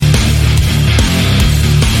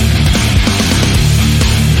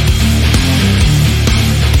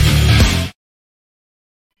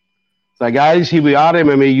So, guys, here we are,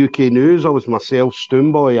 MMA UK News. I was myself,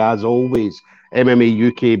 Stoomboy, as always, MMA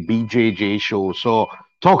UK BJJ show. So,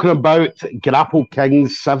 talking about Grapple King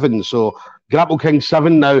 7. So, Grapple King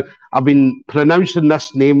 7 now, I've been pronouncing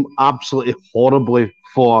this name absolutely horribly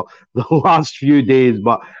for the last few days,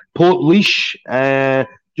 but Portlaoise,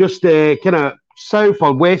 just kind of south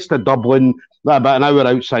or west of Dublin, about an hour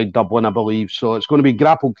outside Dublin, I believe. So, it's going to be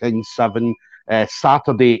Grapple King 7,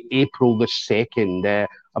 Saturday, April the 2nd.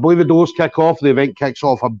 I believe the doors kick off. The event kicks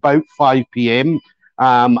off about 5 p.m.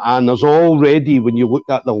 And there's already, when you look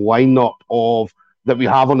at the lineup of that we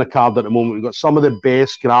have on the card at the moment, we've got some of the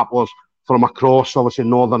best grapplers from across, obviously,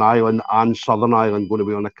 Northern Ireland and Southern Ireland going to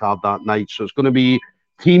be on the card that night. So it's going to be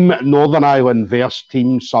Team Northern Ireland versus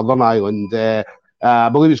Team Southern Ireland. I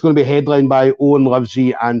believe it's going to be headlined by Owen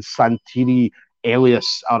Livesey and Santini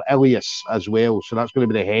Elias as well. So that's going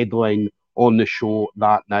to be the headline on the show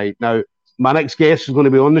that night. Now, my next guest is going to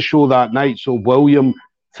be on the show that night. So William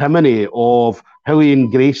Timoney of Hillian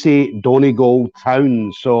Gracie, Donegal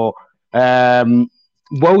Town. So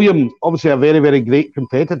William, obviously a very, very great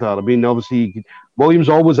competitor. I mean, obviously, William's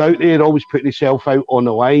always out there, always putting himself out on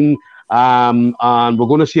the line. And we're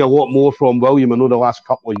going to see a lot more from William. I know the last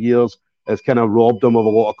couple of years has kind of robbed him of a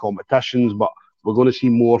lot of competitions, but we're going to see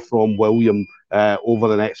more from William over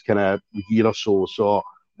the next kind of year or so. So,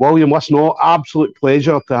 William, listen, absolute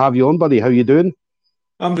pleasure to have you on, buddy. How you doing?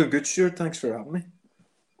 I'm doing good, Stuart. Thanks for having me.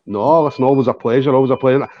 No, listen, always a pleasure, always a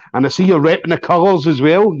pleasure. And I see you're repping the colours as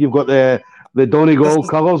well. You've got the Donegal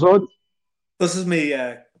colours on. This is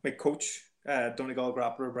my coach, Donegal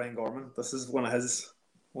grappler Brian Gorman. This is one of his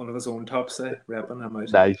own tops, repping him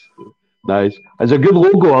out. Nice. It's a good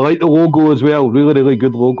logo. I like the logo as well. Really, really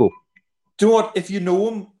good logo. Do you know what? If you know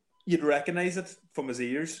him, you'd recognise it from his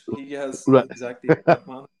ears. He has exactly that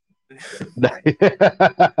man.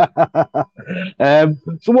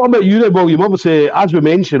 So what about you then, William? Obviously, as we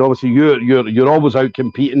mentioned, obviously you're always out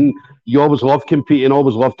competing. You always love competing,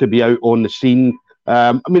 always love to be out on the scene.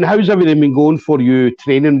 I mean, how's everything been going for you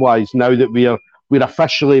training wise now that we're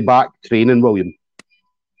officially back training, William?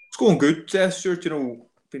 It's going good, Stuart. You know,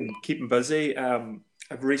 been keeping busy. I've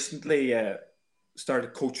recently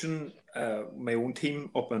started coaching my own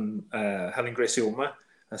team up in Hillian Gracie Omagh.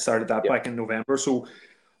 I started that back in November. So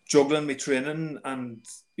juggling my training and,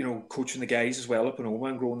 you know, coaching the guys as well up in Omagh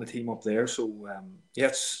and growing the team up there. So,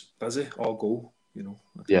 it's busy, all go, you know.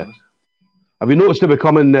 Have you noticed it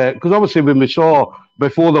becoming, because obviously when we saw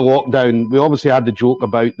before the lockdown, we obviously had the joke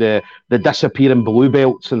about the disappearing blue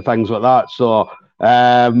belts and things like that. So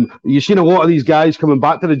you've seen a lot of these guys coming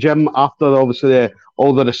back to the gym after obviously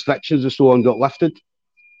all the restrictions and so on got lifted?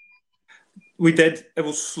 We did. It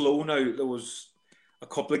was slow now. There was a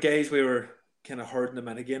couple of guys we were kind of herding them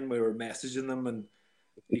in again. We were messaging them and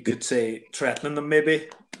you could say threatening them maybe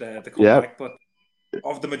to come back. But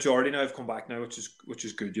of the majority now have come back now, which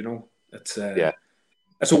is good, you know. It's a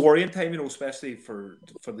worrying time, you know, especially for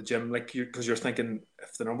the gym, like because you're thinking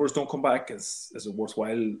if the numbers don't come back, is it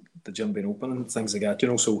worthwhile the gym being open and things like that, you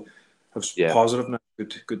know? So it's positive now.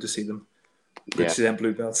 Good to see them. Good to see them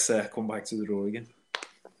blue belts come back to the row again.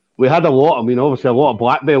 We had a lot. I mean, obviously, a lot of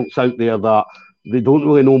black belts out there that they don't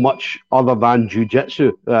really know much other than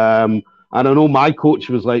jiu-jitsu. And I know my coach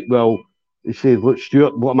was like, well, he said, look,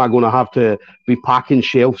 Stuart, what am I going to have to be packing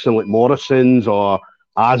shelves in like Morrison's or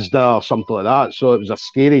Asda or something like that? So it was a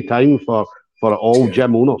scary time for all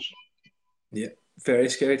gym owners. Yeah, very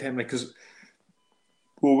scary time. Because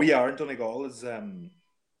where we are in Donegal is the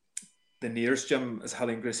nearest gym is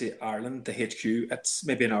Hillian Gracie Ireland, the HQ. It's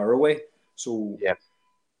maybe an hour away. So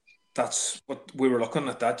that's what we were looking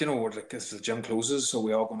at. That, you know, like if the gym closes, so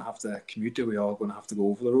we all going to have to commute. We all going to have to go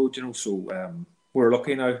over the road, you know. So we're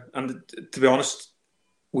lucky now. And to be honest,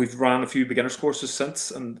 we've ran a few beginners courses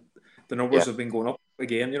since, and the numbers have been going up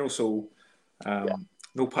again, you know. So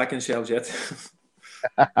no packing shelves yet.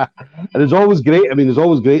 And it's always great. I mean, it's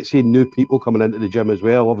always great seeing new people coming into the gym as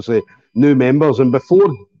well. Obviously, new members. And before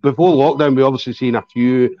lockdown, we obviously seen a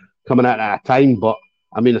few coming out at a time, but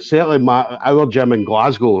I mean, certainly our gym in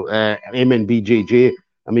Glasgow, MNBJJ,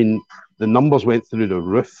 I mean, the numbers went through the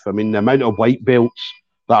roof. I mean, the amount of white belts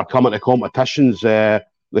that are coming to competitions, the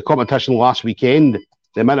competition last weekend,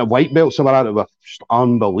 the amount of white belts that were out were just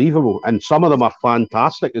unbelievable. And some of them are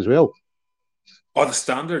fantastic as well. Oh, the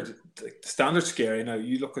standard's scary now.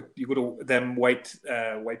 You go to them white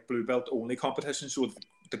blue belt only competitions, so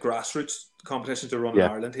the grassroots competitions that run in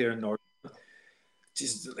Ireland here in Northern.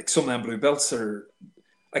 Just like some of them blue belts are.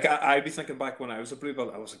 Like I'd be thinking back when I was a blue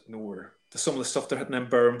belt, I was like, nowhere. Some of the stuff they're hitting them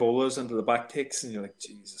barambolas into the back takes, and you're like,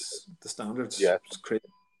 Jesus, the standards, it's crazy.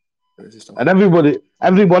 And every one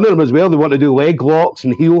of them as well, they want to do leg locks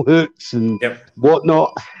and heel hooks and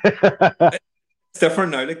whatnot. It's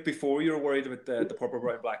different now. Like before, you were worried about the purple,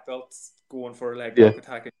 brown, black belts going for a leg lock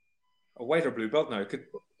attack. A white or blue belt now could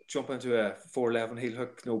jump into a 411 heel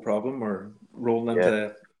hook, no problem, or roll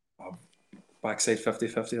into backside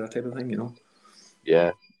 50-50, that type of thing, you know?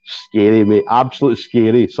 Yeah. Scary, mate. Absolutely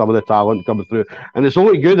scary, some of the talent coming through. And it's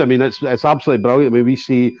only good. I mean, it's absolutely brilliant. I mean, we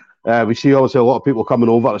see obviously a lot of people coming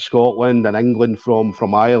over to Scotland and England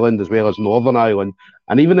from Ireland as well as Northern Ireland.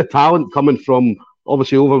 And even the talent coming from,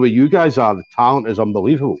 obviously, over where you guys are, the talent is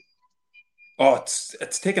unbelievable. Oh,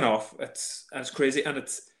 it's taken off. It's crazy. And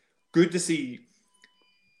it's good to see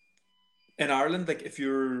in Ireland, like if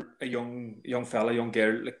you're a young fella, young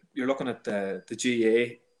girl, like you're looking at the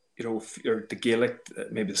GA, you know, or the Gaelic,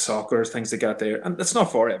 maybe the soccer, things they got there, and it's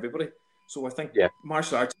not for everybody. So I think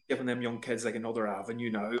martial arts is giving them young kids like another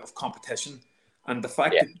avenue now of competition, and the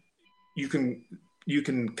fact that you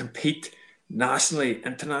can compete nationally,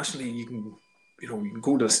 internationally, you can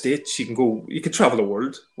go to the States, you can travel the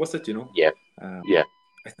world with it, you know. I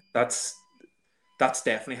think that's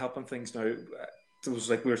definitely helping things now. It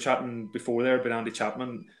was like we were chatting before there about Andy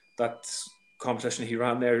Chapman, that competition he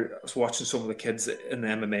ran there. I was watching some of the kids in the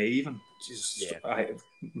MMA even. Jesus,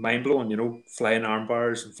 mind blowing, you know, flying arm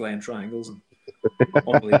bars and flying triangles and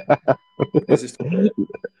unbelievable. It's just...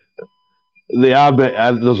 They are, but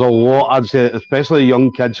there's a lot, I'd say, especially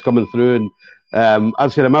young kids coming through. And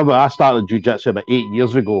I'd say, remember, I started jiu-jitsu about 8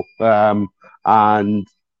 years ago. And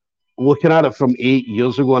looking at it from 8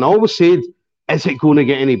 years ago, and I always said, is it going to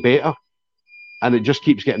get any better? And it just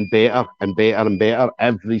keeps getting better and better and better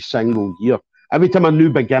every single year. Every time a new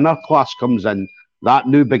beginner class comes in, that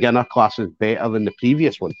new beginner class is better than the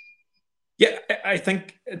previous one. Yeah, I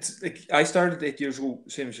think it's like I started 8 years ago,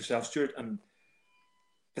 same as yourself, Stuart, and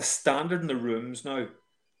the standard in the rooms now,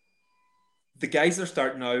 the guys that are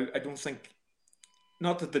starting now, I don't think,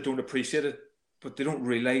 not that they don't appreciate it, but they don't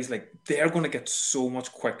realize like they're going to get so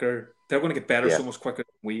much quicker. They're going to get better so much quicker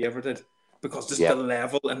than we ever did. Because just the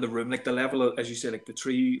level in the room, like the level of, as you say, like the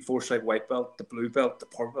 3-4 stripe white belt, the blue belt, the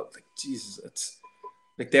purple belt, like Jesus, it's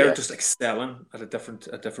like they're just excelling at a different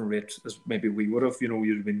rate as maybe we would have. You know,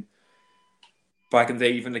 you'd have been back in the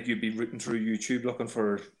day, even like you'd be rooting through YouTube looking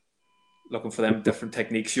for them different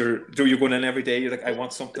techniques. You're going in every day. You're like, I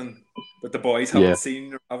want something that the boys haven't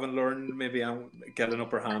seen or haven't learned. Maybe I'm getting an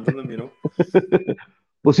upper hand on them. You know.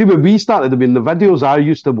 Well, see, when we started, I mean, the videos I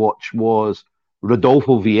used to watch was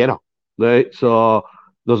Rodolfo Vieira. Right, so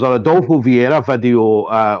there's a Rodolfo Vieira video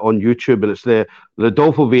on YouTube, and it's the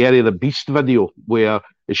Rodolfo Vieira the Beast video, where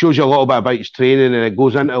it shows you a little bit about his training, and it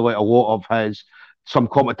goes into like a lot of some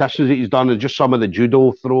competitions that he's done, and just some of the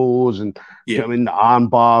judo throws, and you know what I mean, the arm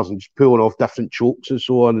bars, and just pulling off different chokes and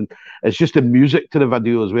so on. And it's just the music to the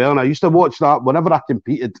video as well. And I used to watch that whenever I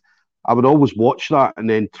competed. I would always watch that and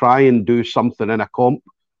then try and do something in a comp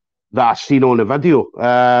that I seen on the video,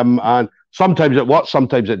 and sometimes it worked,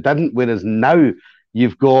 sometimes it didn't. Whereas now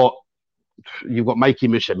you've got Mikey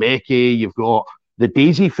Musumeci, you've got the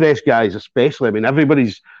Daisy Fresh guys, especially. I mean,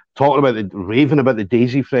 everybody's talking about raving about the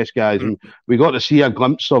Daisy Fresh guys, and we got to see a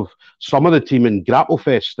glimpse of some of the team in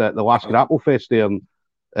Grapplefest, the last Grapplefest there. And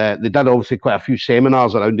they did obviously quite a few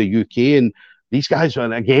seminars around the UK, and these guys are,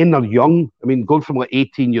 again, they're young. I mean, going from like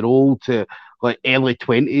 18-year-old to like early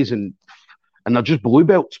 20s, and they're just blue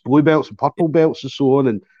belts and purple belts and so on,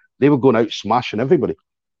 and they were going out smashing everybody.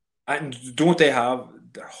 And don't they have?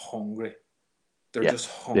 They're hungry. They're just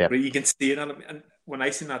hungry. You can see it. And when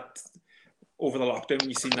I seen that over the lockdown,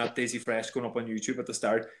 you seen that Daisy Fresh going up on YouTube at the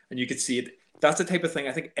start, and you could see it. That's the type of thing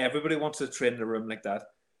I think everybody wants to train in a room like that.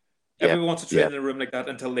 Everyone wants to train in a room like that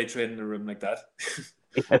until they train in a room like that.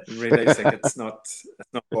 And realize like it's not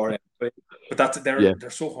for everybody. But they're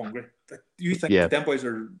so hungry. Like, you think them boys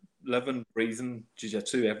are living, breathing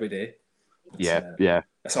jiu-jitsu every day?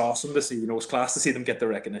 It's awesome to see. You know, it's class to see them get the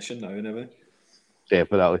recognition now and everything.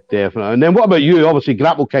 Definitely. And then what about you? Obviously,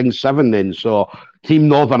 Grapple King 7 then. So Team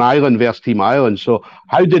Northern Ireland versus Team Ireland. So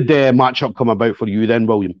how did the matchup come about for you then,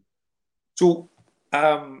 William? So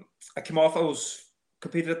I came off, I was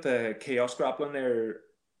competed at the Chaos Grappling there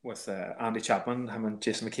with Andy Chapman, him and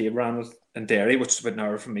Jason McCabe ran it in Derry, which is about an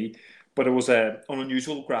hour from me. But it was an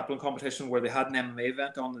unusual grappling competition where they had an MMA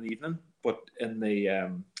event on in the evening, but in the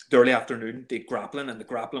early afternoon, the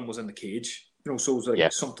grappling was in the cage. You know, so it was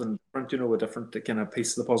like something different, you know, a different kind of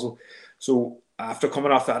piece of the puzzle. So after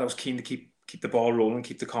coming off that, I was keen to keep the ball rolling,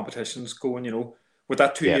 keep the competitions going, you know. With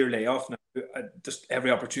that 2-year layoff, now, just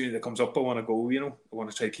every opportunity that comes up, I want to go, you know. I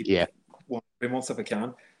want to try to keep 1 3 months if I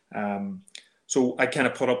can. So I kind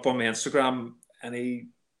of put up on my Instagram any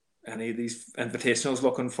any of these invitationals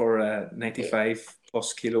looking for a 95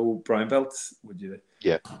 plus kilo brown belt, would you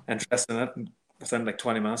interested in it? And within like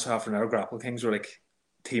 20 minutes, half an hour, Grapple Kings were like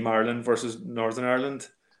Team Ireland versus Northern Ireland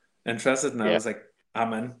interested, and I was like,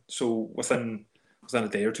 I'm in. So within a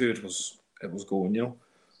day or two, it was going, you know.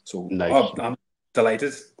 So nice. I'm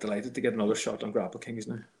delighted to get another shot on Grapple Kings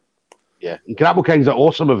now. Yeah, and Grapple King's an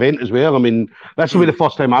awesome event as well. I mean, this will be the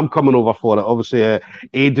first time I'm coming over for it. Obviously,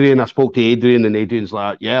 Adrian, I spoke to Adrian, and Adrian's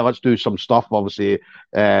like, yeah, let's do some stuff, obviously,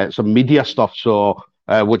 some media stuff, so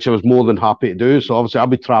which I was more than happy to do. So obviously, I'll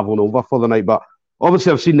be travelling over for the night. But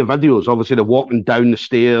obviously, I've seen the videos. Obviously, they're walking down the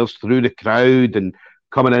stairs through the crowd and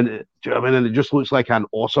coming in. Do you know what I mean? And it just looks like an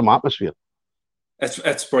awesome atmosphere.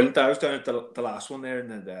 It's brilliant. I was down at the last one there,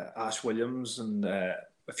 and Ash Williams and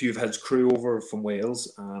a few of his crew over from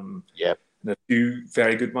Wales. Yeah. And a few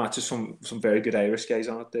very good matches from some very good Irish guys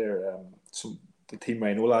on it there. The Team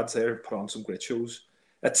Rhino lads there put on some great shows.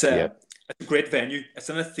 It's a great venue. It's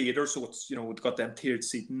in a theatre, so it's, you know, it's got them tiered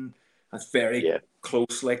seating. It's very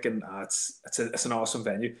close, like, and it's an awesome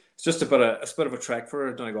venue. It's just a bit of a trek for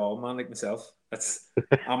a Donegal man like myself.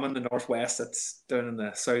 I'm in the northwest. It's down in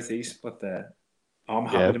the southeast, but I'm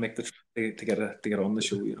happy to make the trip to get on the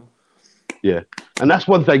show, you know. Yeah, and that's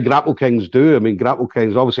one thing Grapple Kings do. I mean, Grapple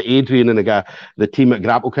Kings, obviously Adrian and the team at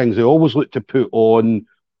Grapple Kings, they always look to put on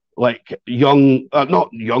like young, not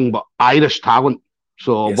young, but Irish talent.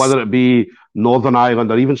 So whether it be Northern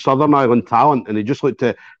Ireland or even Southern Ireland talent, and they just look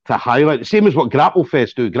to highlight, the same as what Grapple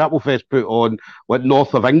Fest do. Grapple Fest put on what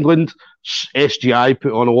North of England, SGI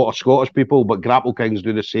put on a lot of Scottish people, but Grapple Kings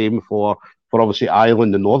do the same for obviously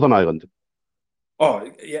Ireland and Northern Ireland.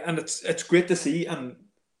 Oh yeah, and it's great to see, and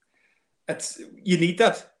you need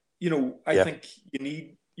that, you know. I think you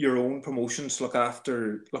need your own promotions to look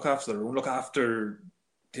after their own, look after,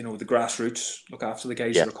 you know, the grassroots, look after the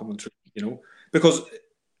guys that are coming through, you know, because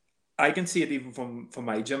I can see it even from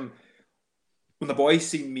my gym. When the boys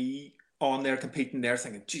see me on there competing, they're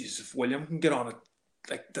thinking, Jesus, if William can get on it,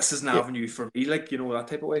 like, this is an avenue for me, like, you know, that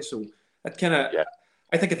type of way. So it kind of,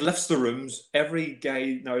 I think it lifts the rooms. Every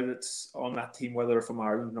guy now that's on that team, whether they're from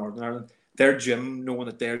Ireland, Northern Ireland, their gym, knowing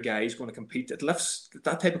that their guy is going to compete, it lifts,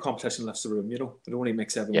 that type of competition lifts the room, you know. It only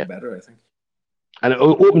makes everyone better, I think. And it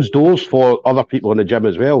opens doors for other people in the gym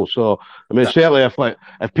as well. So, I mean, certainly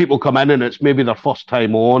if people come in and it's maybe their first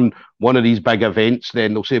time on one of these big events,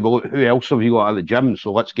 then they'll say, well, who else have you got at the gym?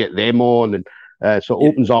 So let's get them on. And so it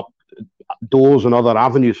opens up doors and other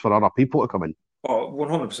avenues for other people to come in. Oh,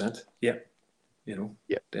 100%. Yeah. You know,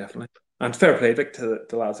 definitely. And fair play to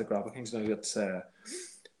the lads at Grapple Kings now. It's,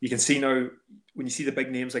 you can see now, when you see the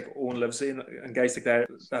big names like Owen Livesey and guys like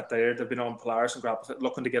that they've been on Polaris and Grapple,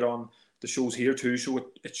 looking to get on the shows here too. So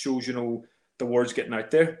it shows, you know, the word's getting out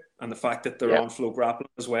there, and the fact that they're on Flow Grappling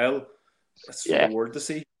as well. It's the word to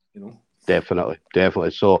see, you know. Definitely.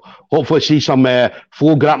 So hopefully see some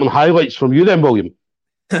Flow Grappling highlights from you then, William.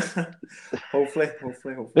 hopefully.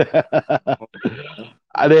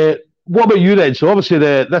 And what about you then? So obviously,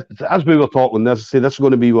 as we were talking, this is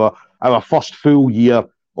going to be our first full year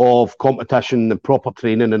of competition and proper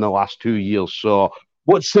training in the last 2 years. So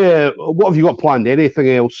what have you got planned? Anything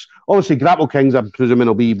else? Obviously, Grapple Kings, I'm presuming,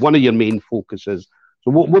 will be one of your main focuses.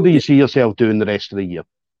 So what do you see yourself doing the rest of the year?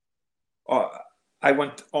 I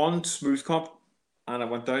went on Smooth Comp, and I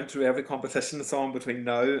went down through every competition that's on between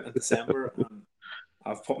now and December, and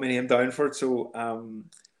I've put my name down for it. So I'm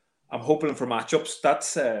hoping for matchups.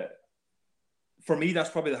 That's for me, that's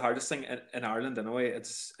probably the hardest thing in Ireland anyway.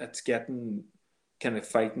 It's getting kind of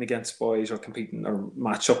fighting against boys or competing or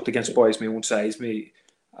match up against boys my own size, me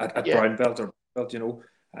at brown belt or belt, you know.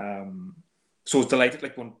 So I was delighted,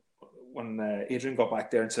 like when Adrian got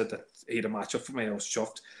back there and said that he had a match up for me, I was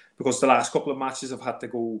chuffed, because the last couple of matches I've had to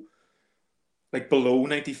go like below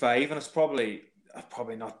 95, and it's probably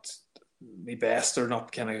not my best, or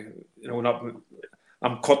not kind of, you know, not.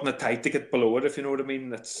 I'm cutting it tight to get below it, if you know what I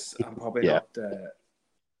mean. I'm probably not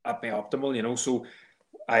at my optimal, you know. So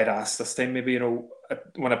I had asked this time, maybe, you know,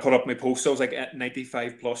 when I put up my post, I was like at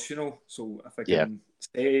 95 plus, you know. So if I can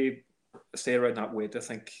stay around that weight, I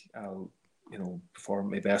think I'll, you know, perform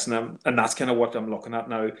my best. And that's kind of what I'm looking at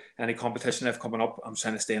now. Any competition I've coming up, I'm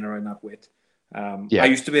trying to stay around that weight. I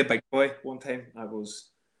used to be a big boy one time. I was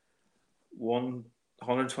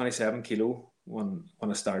 127 kilo when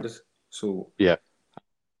I started. So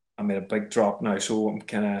I made a big drop now. So I'm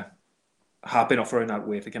kind of happy enough around that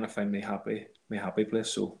weight to kind of find my happy place.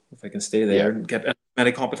 So if I can stay there and get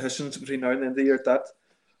many competitions between now and the end of the year at that,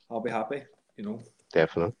 I'll be happy, you know.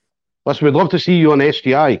 Definitely. Listen, we'd love to see you on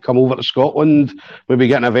SGI. Come over to Scotland, maybe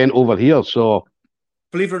get an event over here. So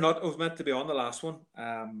believe it or not, I was meant to be on the last one.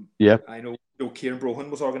 Yeah. I know Kieran Brohan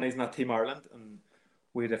was organising that Team Ireland, and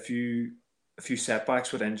we had a few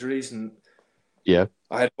setbacks with injuries, and yeah,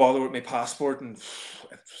 I had to bother with my passport, and it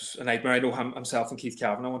was a nightmare. I know himself and Keith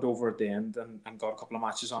Kavanagh went over at the end and got a couple of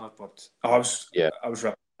matches on it, but I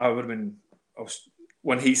would have been.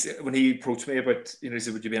 When he approached me about, he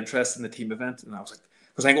said, would you be interested in the team event? And I was like,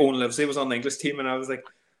 because I think Owen Livesey was on the English team, and I was like,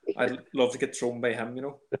 I'd love to get thrown by him,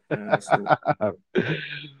 Mate,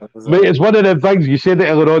 it's one of the things you said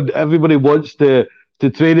earlier on. Everybody wants to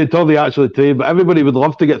train until they actually train, but everybody would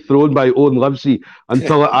love to get thrown by Owen Livesey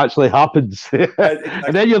until it actually happens.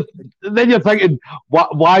 And then you're thinking,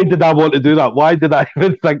 why did I want to do that? Why did I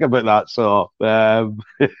even think about that? So, but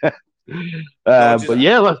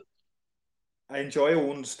yeah. I enjoy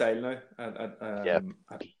Owen's style now.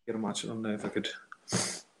 I'd get a match with him now if I could.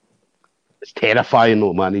 It's terrifying,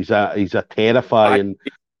 though, man. He's a terrifying.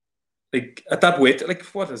 Like at that weight, like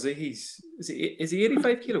what is he? Is he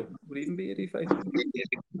 85 kilo? Would he even be 85?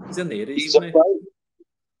 He's in the 80s, isn't he?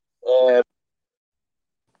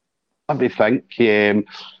 Let me think.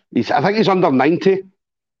 I think he's under 90.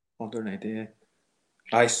 Under 90, yeah.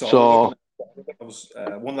 I saw. So I was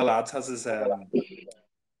one of the lads has his.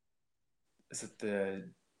 Is it the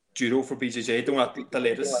judo for BJJ? The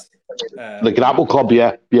latest. The Grapple Club,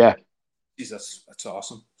 yeah. Jesus, it's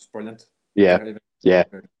awesome. It's brilliant. Yeah.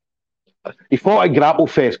 He fought at Grapple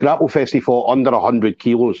Fest. Grapple Fest, he fought under 100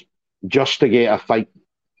 kilos just to get a fight.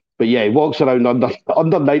 But yeah, he walks around under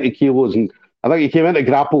 90 kilos, and I think he came into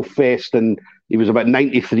Grapple Fest and he was about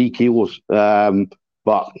 93 kilos.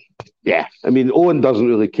 But yeah, I mean, Owen doesn't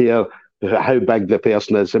really care how big the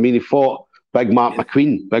person is. I mean, he fought Big Mark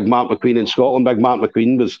McQueen in Scotland. Big Mark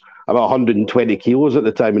McQueen was about 120 kilos at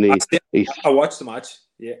the time, and I watched the match.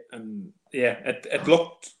 Yeah, and yeah, it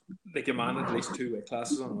looked like a man at least 2 weight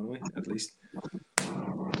classes on anyway, at least.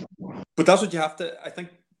 But that's what you have to. I think,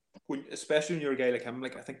 especially when you're a guy like him,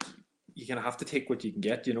 like I think you're gonna have to take what you can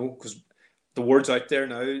get, because the word's out there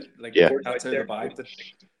now. Like that's out of the bag that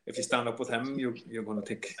if you stand up with him, you're gonna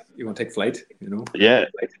take flight, Yeah.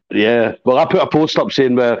 Well, I put a post up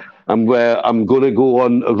saying I'm going to go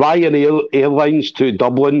on Ryanair Airlines to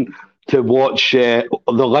Dublin to watch the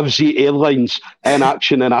Livesey Airlines in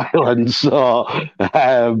action in Ireland. So,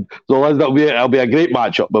 it'll be a great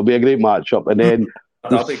matchup. It'll be a great matchup, and then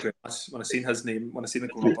that'll be great. When I seen his name, when I seen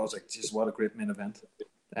it going up, I was like, "Just what a great main event!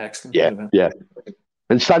 Excellent main event." Yeah.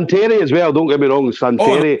 And Santeri as well, don't get me wrong,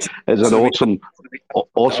 Santeri is an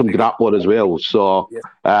awesome grappler as well. So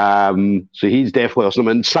so he's definitely awesome.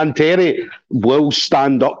 And Santeri will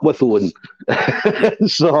stand up with Owen.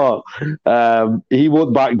 So he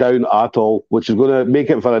won't back down at all, which is going to make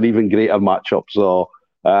it for an even greater matchup. So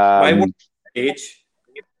my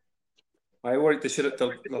worry,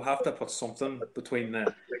 they'll have to put something between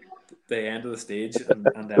the end of the stage and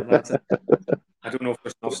them. That's it. I don't know if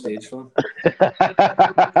there's enough stage for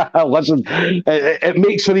them. Listen, it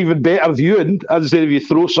makes for even better viewing. As I say, if you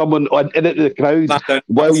throw someone into the crowd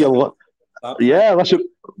while you're... Yeah, listen,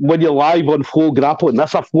 when you're live on Flow Grappling,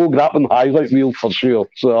 that's a Flow Grappling highlight reel for sure.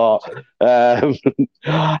 So,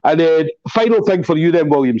 and then final thing for you then,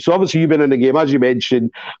 William. So obviously you've been in the game, as you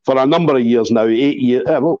mentioned, for a number of years now. 8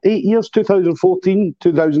 years, 2014,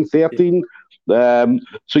 2013.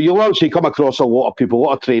 So you'll obviously come across a lot of people, a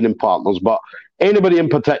lot of training partners, but anybody in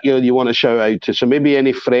particular you want to shout out to? So maybe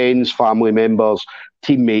any friends, family members,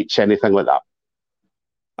 teammates, anything like that.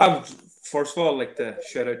 First of all, I'd like to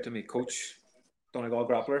shout out to my coach, Donegal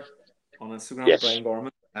Grappler, on Instagram, Brian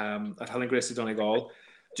Gorman, at Helen Gracie Donegal.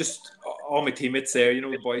 Just all my teammates there,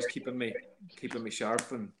 the boys keeping me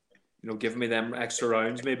sharp and giving me them extra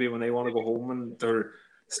rounds maybe when they want to go home, and they're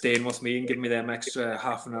staying with me and giving me them extra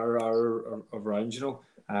half an hour of rounds.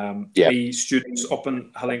 The students up in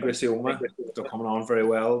Helen Gracie Oma, they're coming on very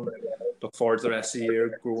well. Look forward to the rest of the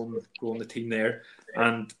year growing the team there.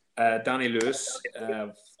 And Danny Lewis,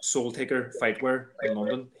 Soul Taker Fightwear in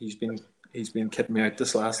London, he's been kitting me out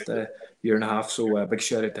this last year and a half. So big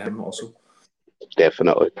shout out to him also.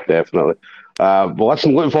 Definitely. Well,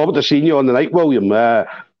 listen, looking forward to seeing you on the night, William.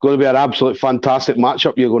 Going to be an absolute fantastic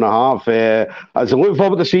matchup you're going to have. I'm looking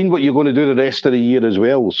forward to seeing what you're going to do the rest of the year as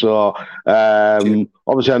well. So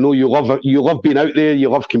obviously, I know you love being out there, you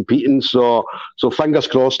love competing. So fingers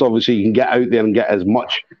crossed. Obviously, you can get out there and get as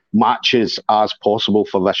much matches as possible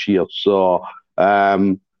for this year. So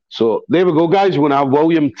So there we go, guys. We're going to have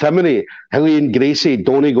William Timoney, Hillian Gracie,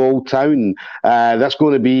 Donegal Town. That's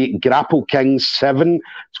going to be Grapple Kings 7.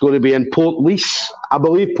 It's going to be in Portlaoise, I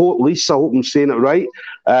believe. Portlaoise, I hope I'm saying it right.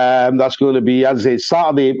 That's going to be, as I say,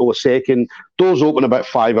 Saturday, April 2nd. Doors open about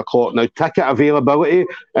 5 o'clock. Now, ticket availability,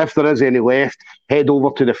 if there is any left, head over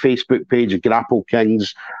to the Facebook page of Grapple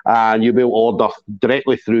Kings and you'll be able to order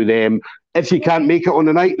directly through them. If you can't make it on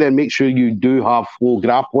the night, then make sure you do have Flow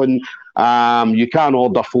Grappling. You can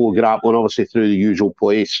order Flow Grappling, obviously, through the usual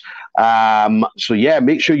place. So, yeah,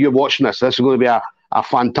 make sure you're watching this. This is going to be a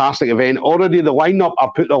fantastic event. Already the lineup, I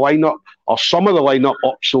put the lineup, or some of the lineup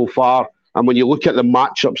up so far. And when you look at the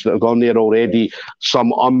matchups that have gone there already,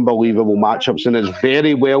 some unbelievable matchups. And it's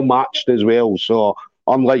very well matched as well. So,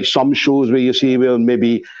 unlike some shows where you see, well,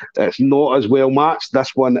 maybe it's not as well matched,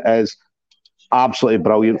 this one is absolutely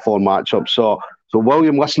brilliant for matchups. So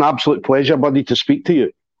William, listen, absolute pleasure, buddy, to speak to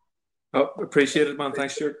you. Oh, appreciate it, man.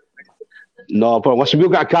 Thanks, Stuart. No problem. Listen, we've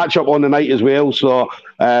got a catch up on the night as well. So,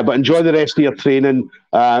 but enjoy the rest of your training.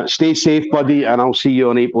 Stay safe, buddy, and I'll see you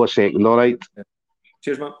on April 2nd. All right.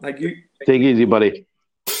 Cheers, man. Thank you. Take it easy, buddy.